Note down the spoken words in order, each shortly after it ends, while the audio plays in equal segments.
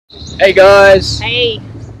Hey guys, Hey.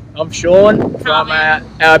 I'm Sean from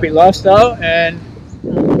Our Big Lifestyle and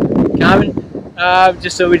Carmen.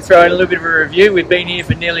 Just thought we'd throw in a little bit of a review. We've been here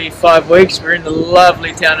for nearly 5 weeks. We're in the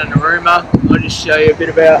lovely town of Narooma. I'll just show you a bit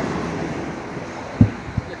about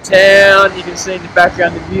the town. You can see in the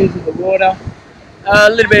background the views of the water. A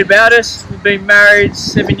little bit about us. We've been married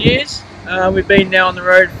 7 years. We've been now on the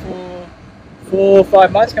road for 4 or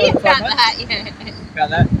 5 months. Yeah, about that, yeah. About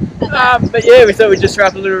that. But yeah, we thought we'd just throw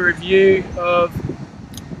up a little review of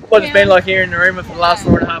what it's been like here in Narooma for the last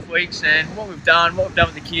 4.5 weeks and what we've done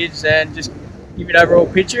with the kids, and just give you an overall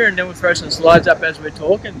picture, and then we'll throw some slides up as we're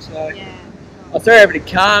talking. So I'll throw it over to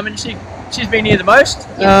Carmen. She's been here the most.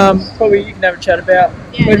 Probably you can have a chat about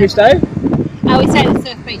where we stay. We stay at the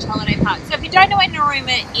Surf Beach Holiday Park. So if you don't know where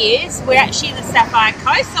Narooma is, we're actually in the Sapphire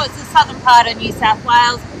Coast, so it's the southern part of New South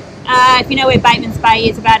Wales. If you know where Bateman's Bay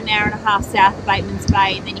is, about an hour and a half south of Bateman's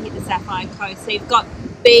Bay, and then you hit the Sapphire Coast. So you've got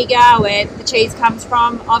Bega, where the cheese comes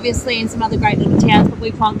from, obviously, and some other great little towns, but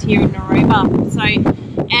we've plonked here in Narooma. So,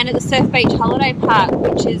 and at the Surf Beach Holiday Park,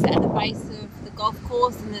 which is at the base of the golf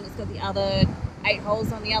course, and then it's got the other 8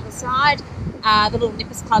 holes on the other side. The little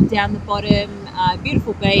Nippers Club down the bottom,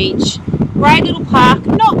 beautiful beach, great little park,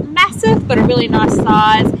 not massive, but a really nice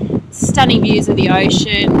size, stunning views of the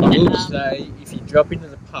ocean. I will say, if you drop into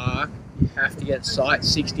the park, you have to get sites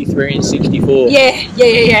 63 and 64.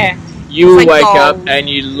 Yeah. You will wake up and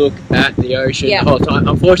you look at the ocean the whole time.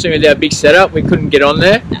 Unfortunately, with our big setup, we couldn't get on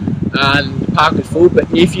there. The park was full, but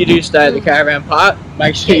if you do stay at the caravan park,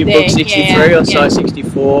 make sure you book 63 or site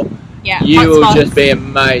 64. You will just be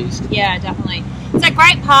amazed. Yeah, definitely. It's a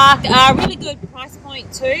great park, really good price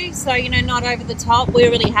point too, so not over the top.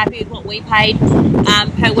 We're really happy with what we paid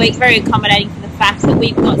per week, very accommodating for the fact that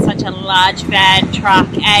we've got such a large van, truck,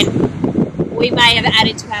 and we may have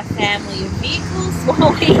added to our family of vehicles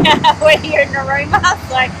while we're here in Narooma.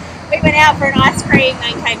 So we went out for an ice cream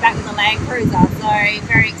and came back with a Land Cruiser, so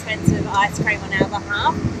very expensive ice cream on our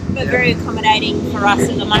behalf, but very accommodating for us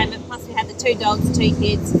at the moment. Plus we had the 2 dogs, 2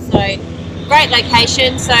 kids, so great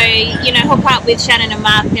location. So hook up with Shannon and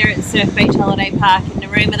Mark there at the Surf Beach Holiday Park in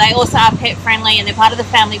Narooma. They also are pet friendly and they're part of the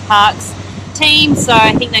Family Parks team, so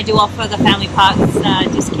I think they do offer the Family Parks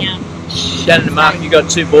discount. Shannon and Mark, you got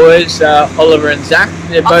 2 boys, Oliver and Zach.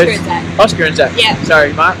 They're Oscar and Zach. Yeah.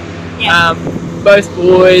 Sorry, Mark. Yeah. Both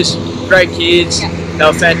boys, great kids. Yeah. They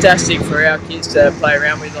were fantastic for our kids to play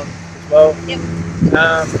around with as well. Yep.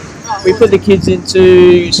 We put the kids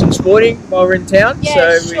into some sporting while we're in town.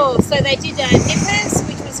 Yeah, so they did nippers,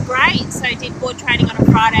 which was great. So did board training on a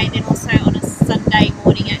Friday, and then also on a Sunday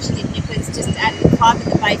morning actually did nippers just at the club at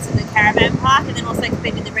the base of the caravan park, and then also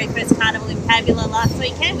competed the very first carnival in Pavula last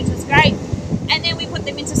weekend, which was great. And then we put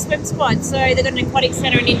them into swim squad. So they've got an aquatic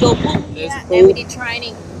centre and indoor pool here, and we did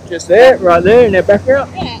training. Just there, right there in their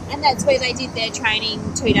background. Yeah, and that's where they did their training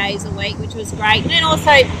 2 days a week, which was great. And then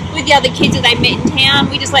also with the other kids that they met in town,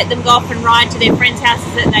 we just let them go off and ride to their friends'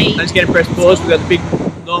 houses that they... I'm just going to press pause. We've got the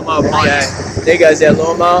big lawnmower behind us. There goes our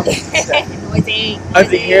lawnmower. Noisy. Hopefully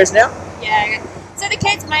you can hear us now. Yeah. So the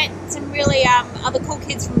kids met some really other cool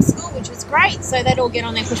kids from school, which was great. So they'd all get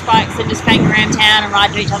on their push bikes and just bang around town and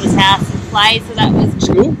ride to each other's house and play. So that was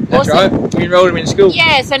school. That's awesome. Right. You enrolled them in school.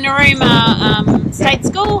 Yeah. So Narooma State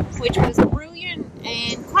School, which was brilliant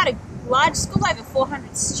and quite a large school, over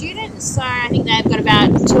 400 students. So I think they've got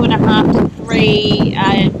about 2.5 to 3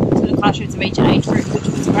 sort of classrooms of each age group, which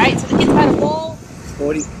was great. So the kids had a ball.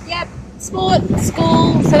 40. Yep. Sport,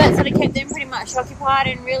 school, so that sort of kept them pretty much occupied,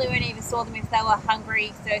 and really we only even saw them if they were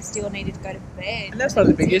hungry, thirsty, or needed to go to bed. And that's one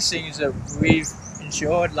of the biggest things that we've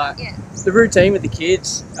ensured, the routine with the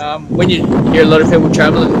kids. When you hear a lot of people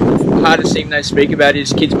travelling, the hardest thing they speak about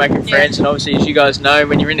is kids making friends, and obviously, as you guys know,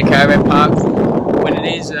 when you're in the caravan park, when it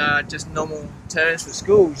is just normal terms for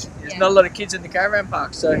schools, there's not a lot of kids in the caravan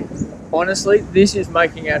park, so honestly, this is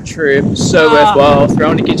making our trip so worthwhile,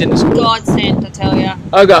 throwing the kids into school. Godsend, I tell you.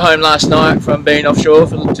 I got home last night from being offshore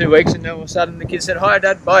for 2 weeks, and then all of a sudden the kids said, "Hi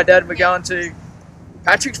Dad, bye Dad, we're going to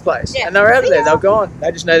Patrick's place." And they were out of there, they were gone.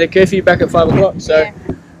 They just know their curfew back at 5 o'clock. So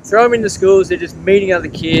throw them into schools, they're just meeting other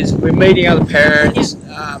kids, we're meeting other parents.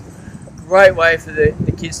 Great way for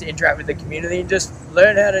the kids to interact with the community and just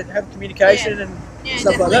learn how to have communication and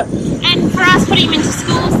stuff like that. And for us, putting them into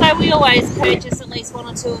school, so we always purchase at least 1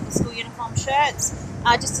 or 2 of the school uniform shirts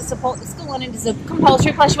just to support the school, and it is a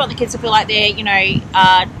compulsory. Plus, you want the kids to feel like they're,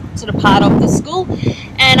 sort of part of the school.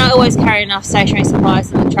 And I always carry enough stationery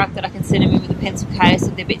supplies in the truck that I can send them in with a pencil case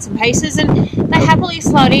of their bits and pieces, and they happily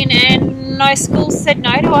slot in, and no school said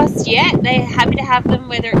no to us yet. They're happy to have them,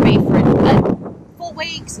 whether it be for 4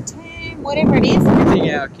 weeks, a term, whatever it is. We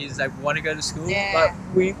think our kids, they want to go to school, Yeah.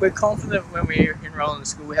 but we're confident when we enroll in the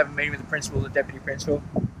school, we have a meeting with the principal, the deputy principal.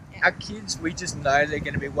 Yeah. Our kids, we just know they're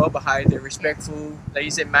going to be well behaved, they're respectful, they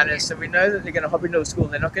use their manners, so we know that they're going to hop into a school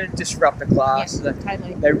and they're not going to disrupt the class. Yeah,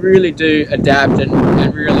 totally. They really do adapt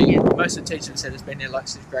and really, most of the teachers said it's been their like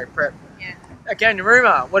since grade prep. Yeah. Okay,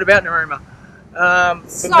 Narooma. What about Narooma? For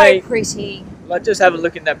So me, pretty. like, just have a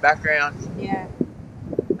look in that background. Yeah.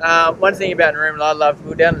 One thing about Narooma that I love,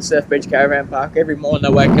 we're down at the Surf Beach Caravan Park. Every morning I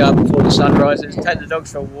wake up before the sun rises, take the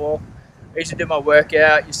dogs for a walk. I used to do my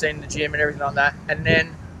workout, you've seen the gym and everything like that. And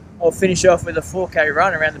then I'll finish off with a 4K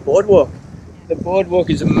run around the boardwalk. The boardwalk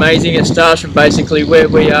is amazing. It starts from basically where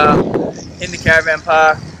we are in the caravan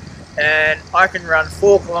park. And I can run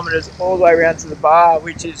 4 kilometres all the way around to the bar,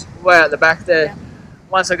 which is way out the back there. Yeah.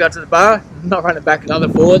 Once I got to the bar, I'm not running back another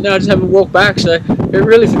 4. Now I just have a walk back. So it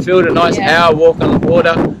really fulfilled a nice hour walk on the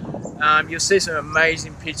water. You'll see some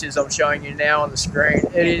amazing pictures I'm showing you now on the screen.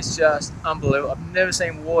 It is just unbelievable. I've never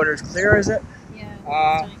seen water as clear as it.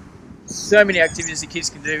 Yeah. So many activities the kids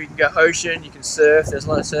can do. You can go ocean, you can surf. There's a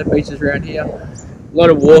lot of surf beaches around here. A lot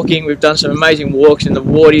of walking. We've done some amazing walks in the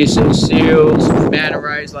water. You see seals, manta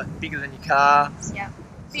rays like bigger than your car. Yeah.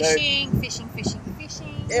 Fishing.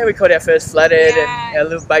 Yeah, we caught our first flathead Yeah. and our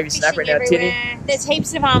little baby snapper in our tinny. There's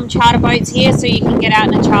heaps of charter boats here, so you can get out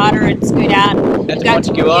in a charter and scoot out and That's go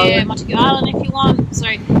Montague to Island. Montague Island if you want. So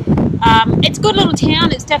it's a good little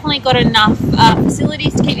town. It's definitely got enough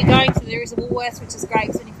facilities to keep you going. So there is a Woolworths, which is great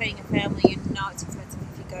because when you're feeding a family, you know it's expensive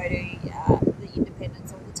if you go to the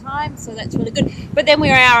Independence all the time. So that's really good. But then we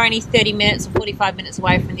are only 30 minutes or 45 minutes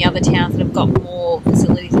away from the other towns that have got more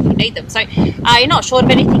facilities if you need them. So you're not short of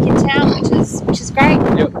anything in town, which is great.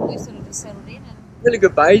 Yep. We've sort of just settled in. And Really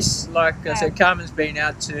good base. Like I said, Carmen's been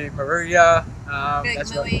out to Maruya.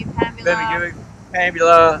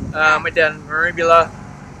 Pambula. Went down to Maroubula.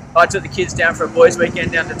 I took the kids down for a boys'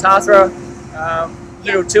 weekend down to Tathra.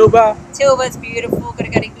 Little Tilba. Tilba's beautiful. Got to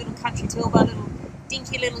go to little country Tilba, little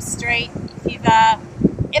dinky little street. If you've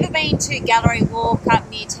ever been to Gallery Walk up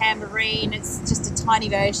near Tambourine, it's just a tiny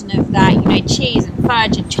version of that. You know, cheese and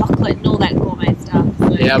fudge and chocolate and all that gourmet stuff.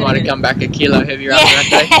 So Yeah, I might have come back a kilo heavier after that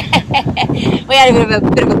day. We had a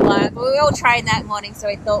bit of a blast. We all trained that morning, so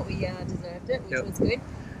we thought we deserved it, which was good.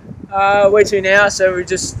 Where to now? So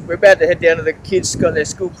we're about to head down to the kids got their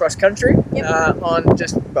school cross country. Yep. On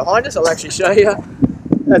just behind us. I'll actually show you.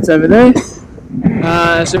 That's over there.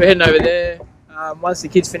 So we're heading over there. Once the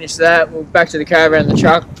kids finish that, we'll back to the caravan, the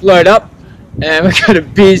truck, load up, and we've got a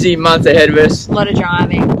busy month ahead of us. A lot of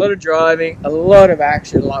driving, a lot of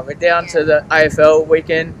action. Like we're down to the AFL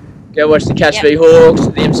weekend. Go watch the Cats v Hawks,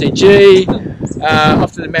 the MCG,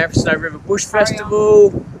 off to the Manfred Snow River Bush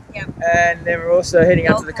Festival. Yep. And then we're also heading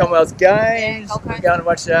up to the Commonwealth Games. Gold Coast. We're going to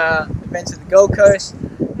watch events at the Gold Coast,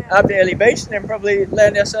 up to Early Beach, and then probably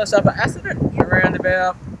land ourselves up at Atherton around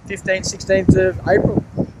about 15th, 16th of April.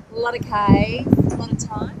 A lot of caves, a lot of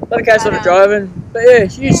time. A lot of cars, a lot of driving. But yeah,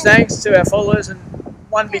 huge thanks to our followers. And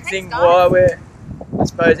one big thing why we're, I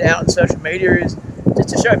suppose, out on social media is just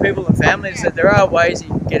to show people and families that there are ways you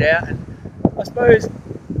can get out and, I suppose,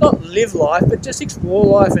 not live life, but just explore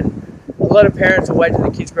life. And a lot of parents will wait till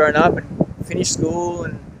the kids grown up and finish school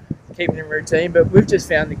and keep them in routine. But we've just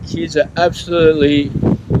found the kids are absolutely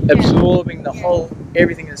absorbing the whole,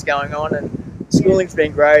 everything that's going on. And schooling's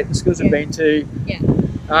been great. The schools have been too.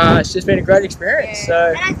 It's just been a great experience. So,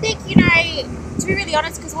 and I think, you know, to be really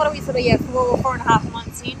honest, because what are we sort of, 4.5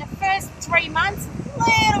 months in, the first 3 months, a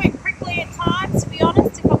little bit prickly at times, to be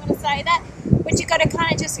honest, if I'm going to say that. But you've got to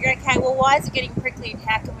kind of just go, okay, well, why is it getting prickly and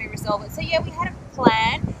how can we resolve it? So, yeah, we had a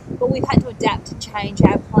plan, but we've had to adapt and change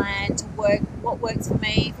our plan to work what works for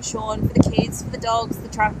me, for Sean, for the kids, for the dogs, the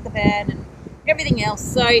truck, the van, and everything else.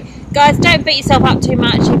 So, guys, don't beat yourself up too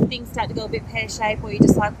much if things start to go a bit pear-shaped or you're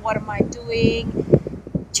just like, what am I doing?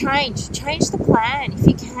 Change the plan if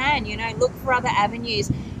you can, you know, look for other avenues.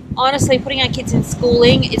 Honestly, putting our kids in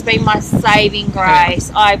schooling has been my saving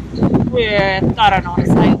grace. I don't know what to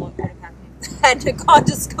say what would have happened if I had gone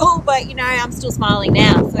to school, but you know, I'm still smiling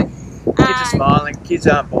now. So kids are smiling, kids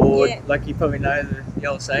aren't bored. Yeah. Like you probably know the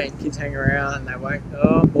old saying, kids hang around, they won't,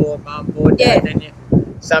 oh, bored, mum, bored, dad. And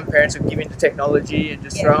then some parents will give in to technology and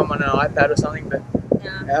just throw them on an iPad or something, but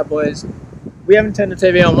our boys, we haven't turned the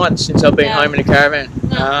TV on once since I've been home in a caravan.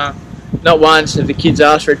 Not once have the kids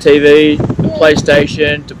asked for a TV, a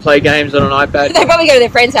PlayStation, to play games on an iPad. They probably go to their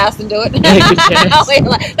friend's house and do it. Yeah, good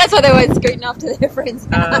chance. That's why they're always scooting off to their friend's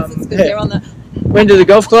house. It's because they're on the... Went to the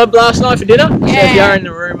golf club last night for dinner. Yeah. So if you're in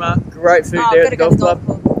Narooma, great food there at the golf club.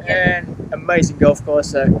 Yeah. And amazing golf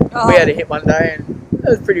course. So we had a hit one day and it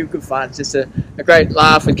was pretty good fun. It's just a great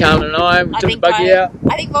laugh with Carmen and I. We took the buggy out.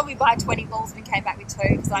 I think when we buy 20 balls, we came back with 2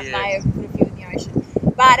 because I may have put a few in the ocean.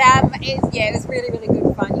 But it was really, really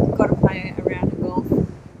good fun. You've got to play a round of golf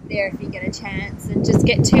there if you get a chance, and just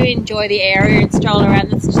get to enjoy the area and stroll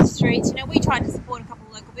around the streets. You know, we tried to support a couple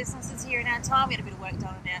of local businesses here in our time. We had a bit of work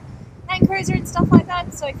done on our Land Cruiser and stuff like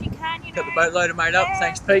that. So if you can, you know, got the boat loader made up.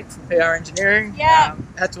 Thanks, Pete from PR Engineering. Yeah,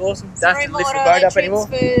 that's awesome. Dustin lift the Narooma boat up anymore.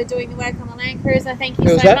 for doing the work on the Land Cruiser. Thank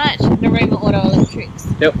you so much, Narooma Auto Electrics.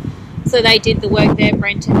 Yep. So they did the work there,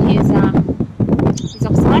 Brent and his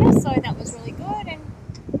offsider. So that was really good. And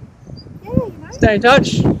yeah, you know, stay in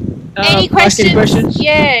touch. Any questions?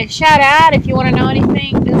 Yeah, shout out if you want to know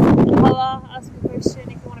anything. Just holler, ask a question.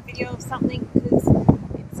 If you want a video of something because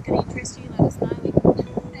it's going to interest you, let us know. We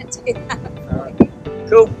can do that.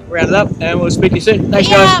 Cool. Round it up, and we'll speak to you soon. Thanks,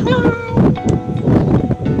 guys.